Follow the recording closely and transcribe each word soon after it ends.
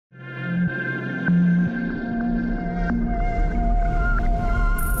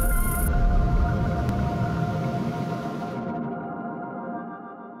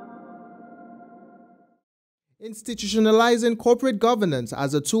Institutionalizing corporate governance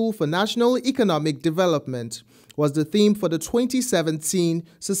as a tool for national economic development was the theme for the 2017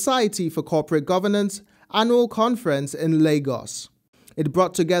 Society for Corporate Governance annual conference in Lagos. It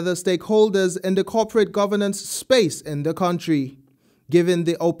brought together stakeholders in the corporate governance space in the country. Giving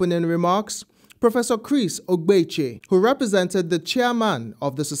the opening remarks, Professor Chris Ogbeche, who represented the chairman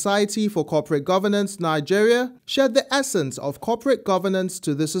of the Society for Corporate Governance Nigeria, shared the essence of corporate governance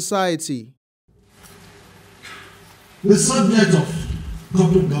to the society. The subject of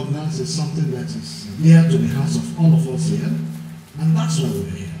corporate governance is something that is dear to the hearts of all of us here, and that's why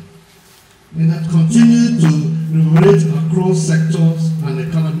we're here. It has continued to reverberate across sectors and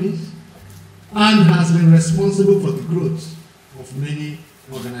economies, and has been responsible for the growth of many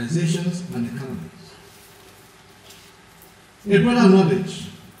organizations and economies. A broader knowledge,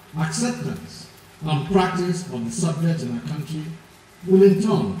 acceptance, and practice of the subject in our country will in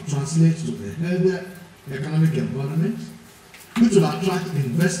turn translate to a healthier economic environment, which will attract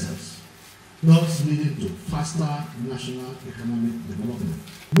investors, thus leading to faster national economic development.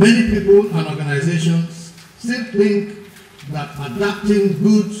 Many people and organizations still think that adapting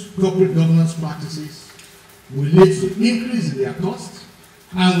good corporate governance practices will lead to increase in their costs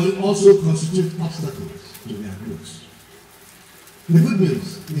and will also constitute obstacles to their growth. The good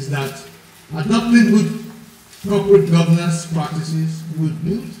news is that adopting good corporate governance practices will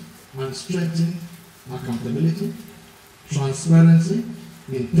build and strengthen accountability, transparency,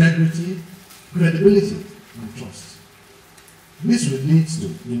 integrity, credibility, and trust. This will lead to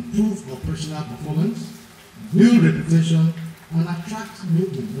improved operational performance, build reputation, and attract new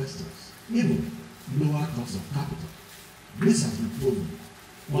investors, even lower cost of capital. This has been proven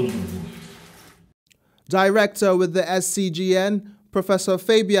all over the world. Director with the SCGN, Professor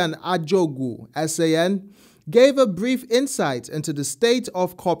Fabian Ajogu, SAN, gave a brief insight into the state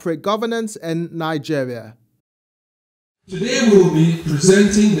of corporate governance in Nigeria. Today we will be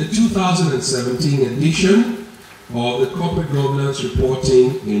presenting the 2017 edition of the Corporate Governance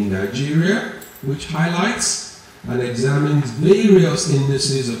Reporting in Nigeria, which highlights and examines various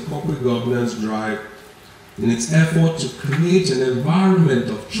indices of corporate governance drive in its effort to create an environment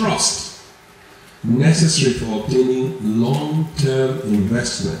of trust necessary for obtaining long-term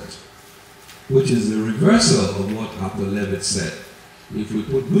investment, which is the reversal of what Arthur Levitt said. If we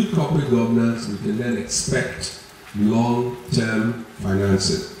put good corporate governance, we can then expect long-term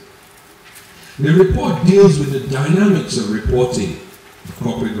financing. The report deals with the dynamics of reporting of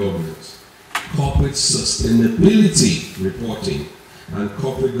corporate governance, corporate sustainability reporting, and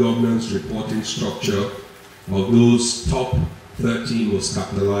corporate governance reporting structure of those top 30 most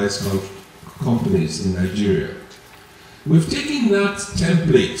capitalized companies in Nigeria. We've taken that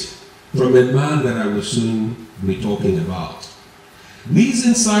template from a man that I will soon be talking about. These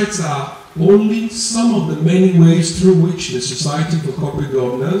insights are only some of the many ways through which the Society for Corporate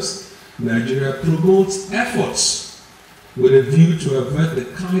Governance Nigeria promotes efforts with a view to avert the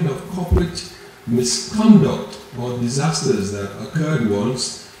kind of corporate misconduct or disasters that occurred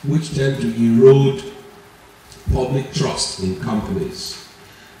once, which tend to erode public trust in companies.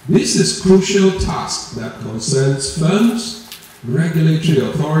 This is a crucial task that concerns firms, regulatory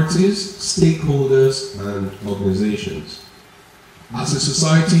authorities, stakeholders, and organizations. As a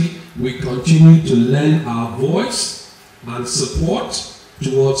society, we continue to lend our voice and support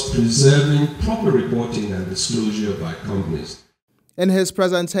towards preserving proper reporting and disclosure by companies. In his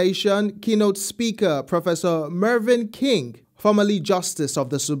presentation, keynote speaker Professor Mervyn King, formerly Justice of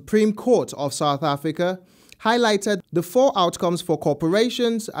the Supreme Court of South Africa, highlighted the 4 outcomes for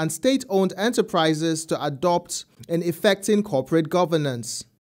corporations and state-owned enterprises to adopt in effecting corporate governance.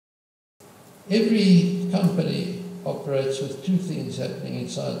 Every company operates with 2 things happening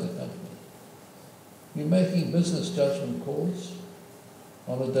inside the company. You're making business judgment calls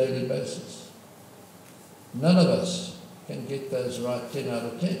on a daily basis. None of us can get those right 10 out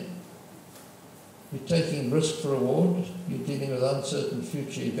of 10. You're taking risk for reward, you're dealing with uncertain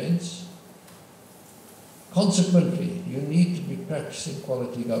future events. Consequently, you need to be practicing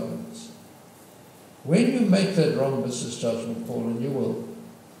quality governance. When you make that wrong business judgment call, and you will,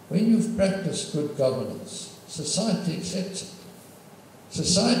 when you've practiced good governance, society accepts it.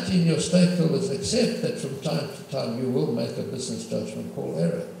 Society and your stakeholders accept that from time to time you will make a business judgment call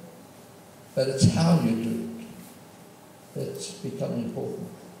error. But it's how you do it that's become important.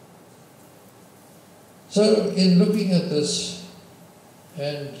 So in looking at this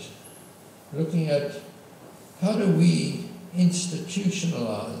and looking at how do we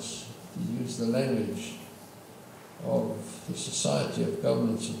institutionalize, to use the language of the Society of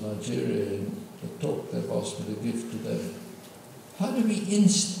Governance of Nigeria in the talk they've asked me to give today, how do we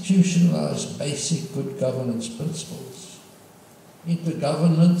institutionalize basic good governance principles into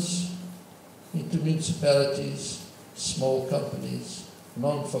governments, into municipalities, small companies,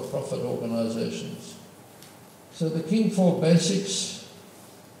 non-for-profit organizations? So the King IV Basics,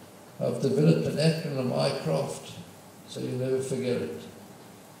 I've developed an acronym, ICRAFT, so you never forget it.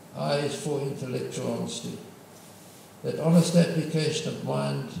 I is for intellectual honesty. That honest application of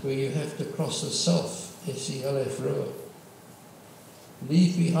mind where you have to cross the self, S-E-L-F river.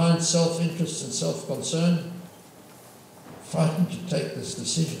 Leave behind self-interest and self-concern. Frightened to take this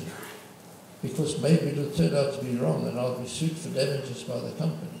decision because maybe it'll turn out to be wrong and I'll be sued for damages by the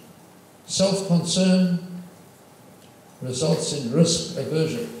company. Self-concern results in risk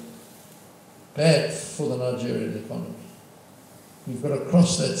aversion. Bad for the Nigerian economy. You've got to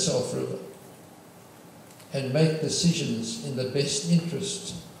cross that self river and make decisions in the best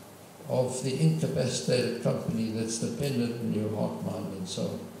interest of the incapacitated company that's dependent on your heart, mind, and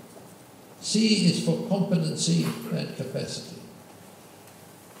soul. C is for competency and capacity.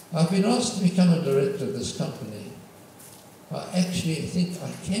 I've been asked to become a director of this company. I actually think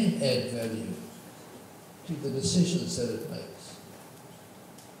I can add value to the decisions that it makes.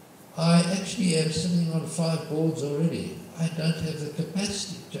 I actually am sitting on 5 boards already. I don't have the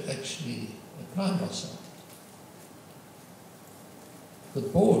capacity to actually apply myself. The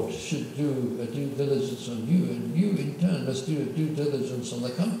board should do a due diligence on you, and you in turn must do a due diligence on the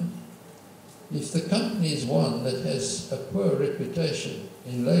company. If the company is one that has a poor reputation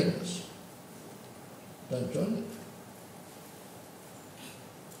in Lagos, don't join it.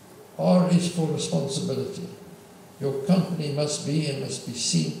 R is for responsibility. Your company must be and must be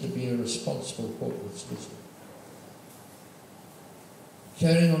seen to be a responsible corporate citizen.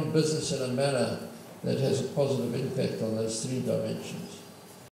 Carrying on business in a manner that has a positive impact on those 3 dimensions.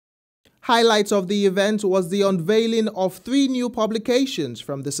 Highlights of the event was the unveiling of 3 new publications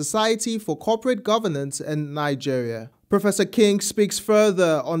from the Society for Corporate Governance in Nigeria. Professor King speaks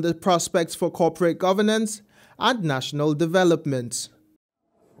further on the prospects for corporate governance and national development.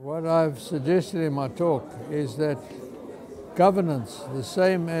 What I've suggested in my talk is that governance, the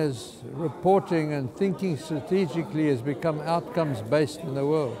same as reporting and thinking strategically, has become outcomes-based in the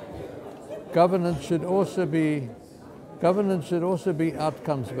world. Governance should also be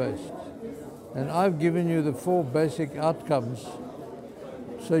outcomes-based. And I've given you the 4 basic outcomes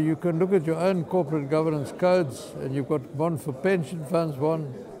so you can look at your own corporate governance codes, and you've got one for pension funds,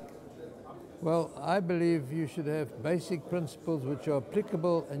 one. Well, I believe you should have basic principles which are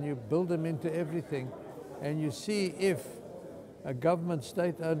applicable, and you build them into everything, and you see if a government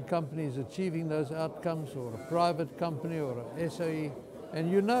state-owned company is achieving those outcomes, or a private company or an SOE,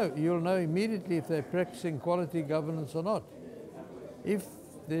 and you'll know immediately if they're practicing quality governance or not. If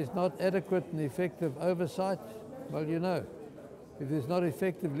there's not adequate and effective oversight, well, you know. If there's not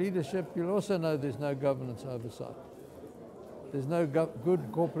effective leadership, you'll also know there's no governance oversight. There's no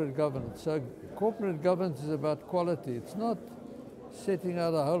good corporate governance. So corporate governance is about quality. It's not setting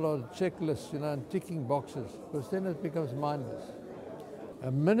out a whole lot of checklists, and ticking boxes, because then it becomes mindless.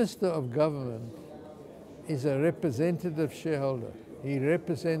 A minister of government is a representative shareholder. He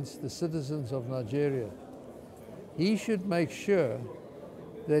represents the citizens of Nigeria. He should make sure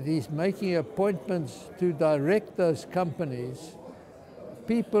that he's making appointments to direct those companies,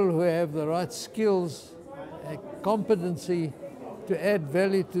 people who have the right skills and competency to add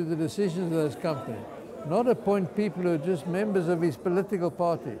value to the decisions of those companies. Not appoint people who are just members of his political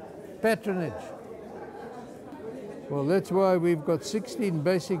party. Patronage. Well, that's why we've got 16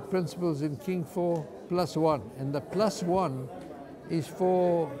 basic principles in King IV +1. And the +1 is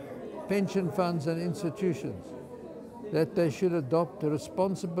for pension funds and institutions, that they should adopt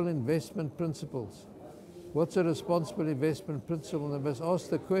responsible investment principles. What's a responsible investment principle? They must ask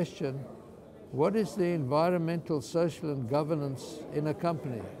the question, what is the environmental, social and governance in a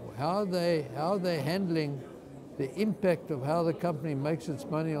company? How are they handling the impact of how the company makes its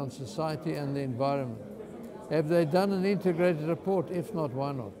money on society and the environment? Have they done an integrated report? If not,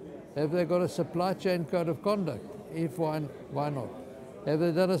 why not? Have they got a supply chain code of conduct? If why not? Have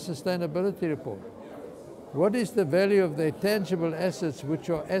they done a sustainability report? What is the value of their tangible assets, which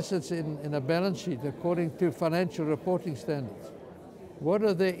are assets in a balance sheet according to financial reporting standards? What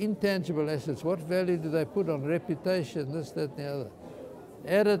are their intangible assets? What value do they put on reputation, this, that, and the other?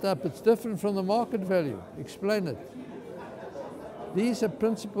 Add it up. It's different from the market value. Explain it. These are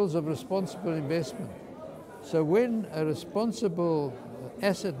principles of responsible investment. So when a responsible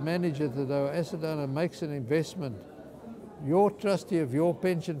asset manager or asset owner makes an investment, your trustee of your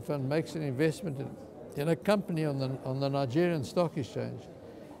pension fund makes an investment in a company on the Nigerian Stock Exchange,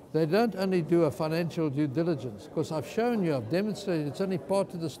 They don't only do a financial due diligence, because I've shown you, I've demonstrated it's only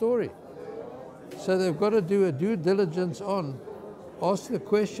part of the story. So they've got to do a due diligence on, ask the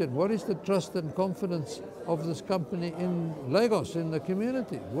question, what is the trust and confidence of this company in Lagos, in the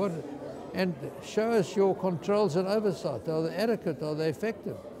community? And show us your controls and oversight. Are they adequate? Are they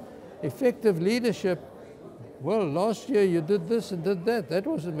effective? Effective leadership, well, last year you did this and did that. That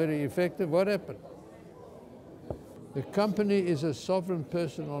wasn't very effective. What happened? The company is a sovereign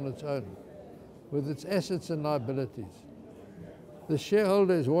person on its own, with its assets and liabilities. The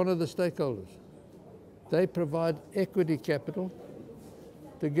shareholder is one of the stakeholders. They provide equity capital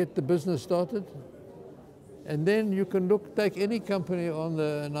to get the business started. And then you can take any company on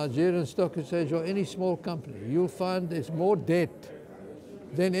the Nigerian Stock Exchange or any small company. You'll find there's more debt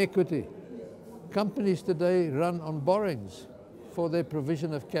than equity. Companies today run on borrowings for their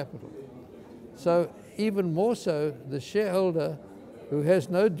provision of capital. So even more so, the shareholder who has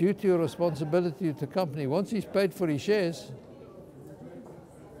no duty or responsibility to the company, once he's paid for his shares,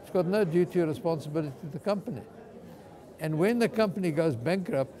 he's got no duty or responsibility to the company. And when the company goes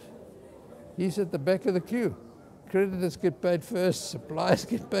bankrupt, he's at the back of the queue. Creditors get paid first, suppliers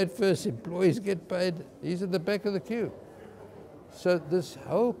get paid first, employees get paid. He's at the back of the queue. So this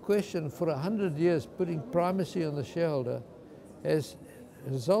whole question for 100 years, putting primacy on the shareholder, has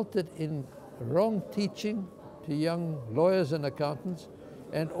resulted in wrong teaching to young lawyers and accountants,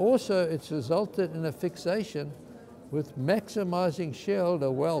 and also it's resulted in a fixation with maximizing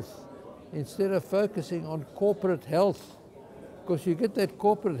shareholder wealth instead of focusing on corporate health. Because you get that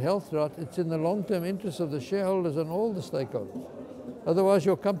corporate health right, it's in the long-term interest of the shareholders and all the stakeholders. Otherwise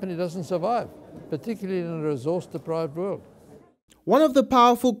your company doesn't survive, particularly in a resource-deprived world. One of the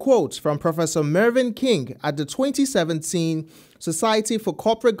powerful quotes from Professor Mervyn King at the 2017 Society for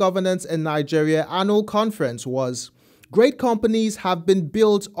Corporate Governance in Nigeria Annual Conference was, "Great companies have been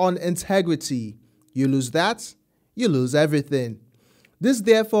built on integrity. You lose that, you lose everything." This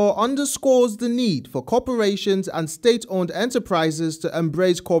therefore underscores the need for corporations and state-owned enterprises to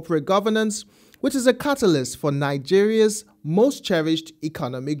embrace corporate governance, which is a catalyst for Nigeria's most cherished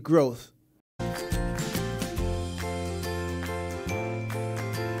economic growth.